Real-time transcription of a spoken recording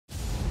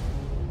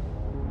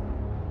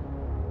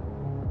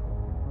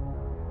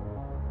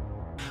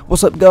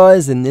What's up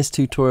guys, in this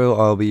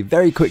tutorial I'll be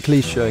very quickly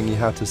showing you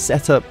how to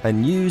set up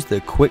and use the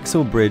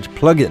Quixel Bridge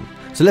plugin.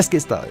 So let's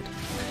get started.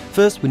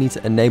 First we need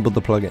to enable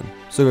the plugin.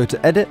 So go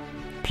to Edit,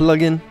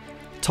 Plugin,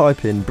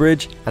 type in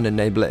Bridge and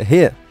enable it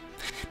here.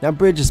 Now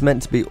Bridge is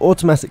meant to be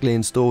automatically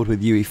installed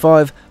with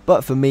UE5,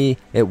 but for me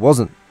it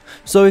wasn't.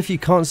 So if you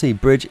can't see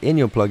Bridge in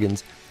your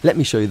plugins, let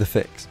me show you the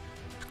fix.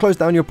 Close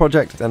down your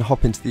project, then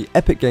hop into the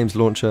Epic Games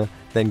launcher,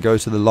 then go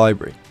to the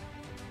library.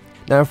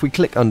 Now if we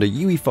click under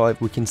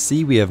UE5 we can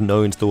see we have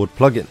no installed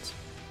plugins.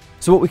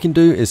 So what we can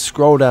do is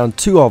scroll down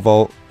to our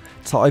vault,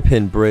 type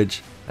in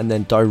Bridge and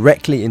then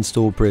directly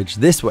install Bridge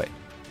this way.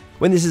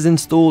 When this is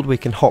installed we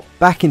can hop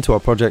back into our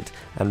project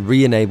and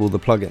re-enable the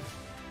plugin.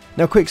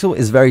 Now Quixel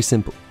is very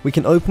simple. We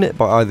can open it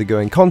by either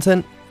going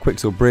Content,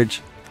 Quixel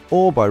Bridge,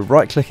 or by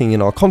right clicking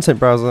in our content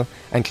browser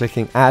and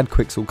clicking Add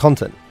Quixel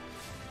Content.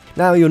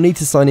 Now you'll need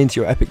to sign into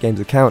your Epic Games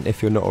account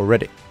if you're not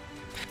already.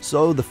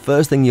 So the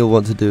first thing you'll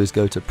want to do is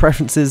go to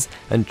Preferences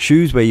and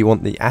choose where you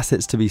want the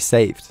assets to be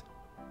saved.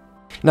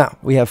 Now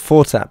we have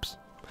 4 tabs.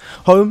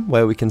 Home,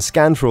 where we can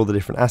scan for all the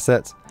different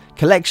assets.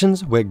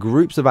 Collections, where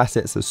groups of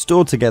assets are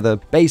stored together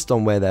based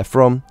on where they're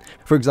from.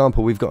 For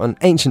example, we've got an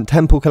Ancient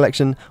Temple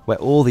collection where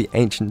all the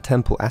Ancient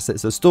Temple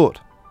assets are stored.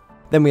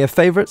 Then we have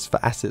Favorites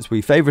for assets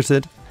we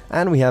favorited,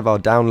 and we have our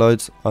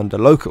Downloads under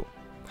Local.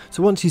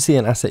 So once you see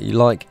an asset you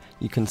like,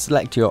 you can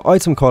select your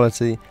item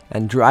quality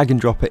and drag and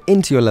drop it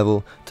into your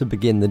level to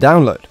begin the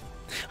download.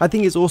 I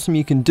think it's awesome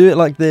you can do it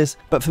like this,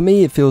 but for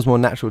me it feels more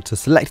natural to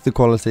select the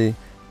quality,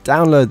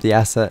 download the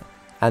asset,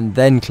 and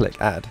then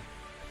click Add.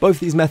 Both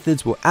these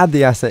methods will add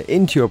the asset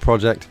into your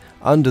project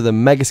under the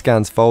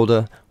Megascans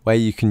folder where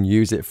you can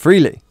use it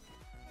freely.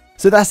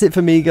 So that's it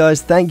for me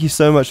guys, thank you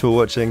so much for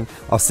watching,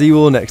 I'll see you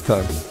all next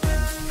time.